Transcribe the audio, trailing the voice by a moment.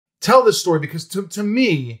Tell this story, because to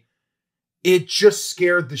me, it just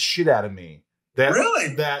scared the shit out of me.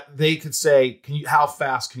 That they could say, how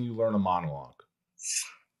fast can you learn a monologue?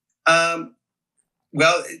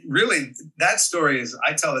 Well, really, that story is,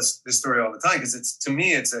 I tell this story all the time because to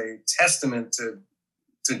me, it's a testament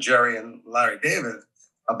to Jerry and Larry David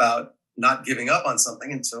about not giving up on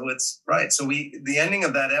something until it's right. So the ending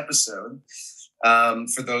of that episode,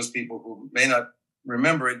 for those people who may not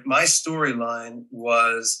remember it, my storyline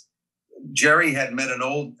was Jerry had met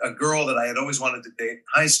a girl that I had always wanted to date in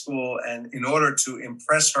high school. And in order to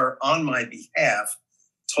impress her on my behalf,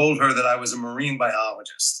 told her that I was a marine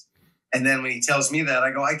biologist. And then when he tells me that,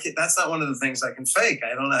 I go, that's not one of the things I can fake.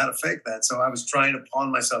 I don't know how to fake that. So I was trying to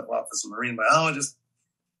pawn myself off as a marine biologist.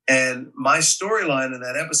 And my storyline in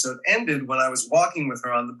that episode ended when I was walking with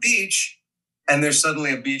her on the beach, and there's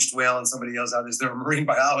suddenly a beached whale and somebody yells out, "Is there a marine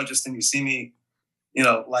biologist?" And you see me,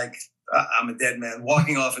 like I'm a dead man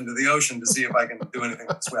walking off into the ocean to see if I can do anything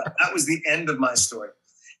with this whale. That was the end of my story.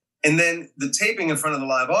 And then the taping in front of the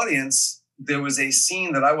live audience, there was a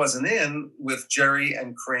scene that I wasn't in with Jerry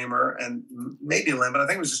and Kramer and maybe Lynn, but I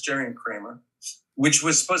think it was just Jerry and Kramer, which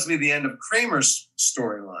was supposed to be the end of Kramer's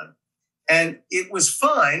storyline. And it was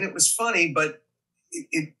fine. It was funny, but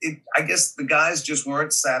I guess the guys just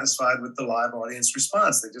weren't satisfied with the live audience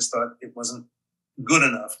response. They just thought it wasn't good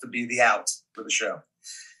enough to be the out for the show.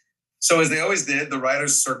 So as they always did, the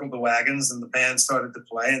writers circled the wagons and the band started to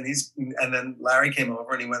play. And then Larry came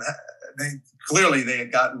over and he went, they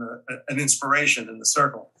had gotten an inspiration in the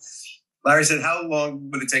circle. Larry said, "How long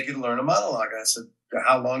would it take you to learn a monologue?" I said,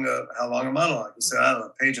 how long a monologue? He said, "I don't know,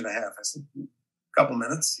 a page and a half." I said, "A couple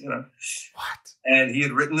minutes, What? And he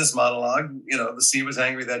had written this monologue, "The sea was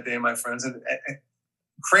angry that day, my friends." And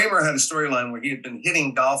Kramer had a storyline where he had been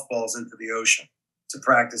hitting golf balls into the ocean to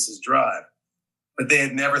practice his drive. But they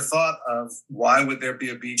had never thought of, why would there be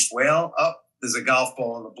a beached whale? Oh, there's a golf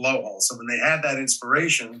ball in the blowhole. So when they had that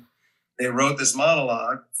inspiration, they wrote this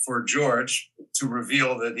monologue for George to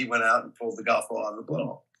reveal that he went out and pulled the golf ball out of the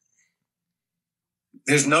blowhole.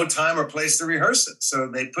 There's no time or place to rehearse it. So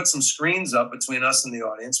they put some screens up between us and the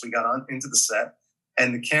audience. We got on into the set,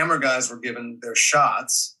 and the camera guys were given their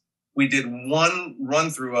shots. We did one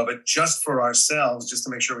run through of it just for ourselves, just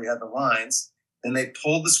to make sure we had the lines. And they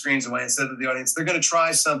pulled the screens away and said to the audience, "They're going to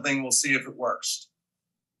try something. We'll see if it works."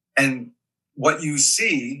 And what you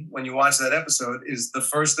see when you watch that episode is the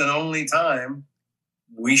first and only time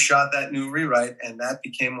we shot that new rewrite. And that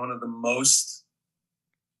became one of the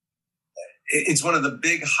it's one of the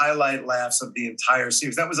big highlight laughs of the entire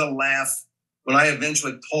series. That was a laugh when I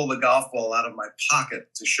eventually pulled the golf ball out of my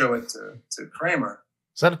pocket to show it to Kramer.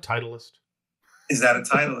 Is that a Titleist? Is that a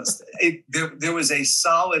Titleist? There was a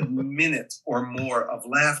solid minute or more of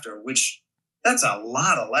laughter, which that's a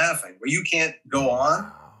lot of laughing, where you can't go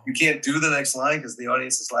on. You can't do the next line because the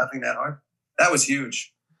audience is laughing that hard. That was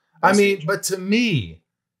huge. But to me,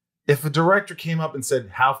 if a director came up and said,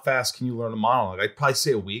 "How fast can you learn a monologue?" I'd probably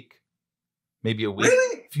say a week, maybe a week.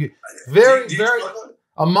 Really?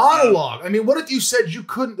 A monologue. What if you said you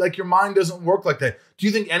couldn't, like your mind doesn't work like that? Do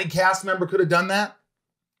you think any cast member could have done that?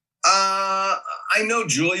 I know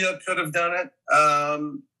Julia could have done it.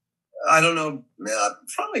 I don't know.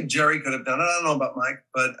 Probably Jerry could have done it. I don't know about Mike,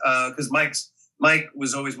 but because Mike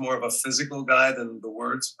was always more of a physical guy than the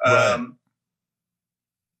words. Right.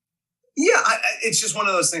 It's just one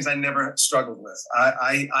of those things I never struggled with.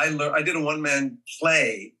 I did a one-man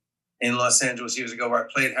play in Los Angeles years ago where I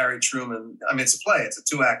played Harry Truman. It's a play. It's a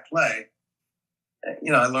 2-act play.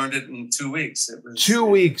 I learned it in 2 weeks. It was 2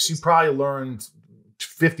 weeks. You probably learned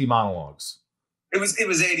 50 monologues. It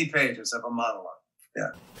was 80 pages of a monologue.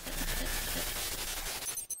 Yeah.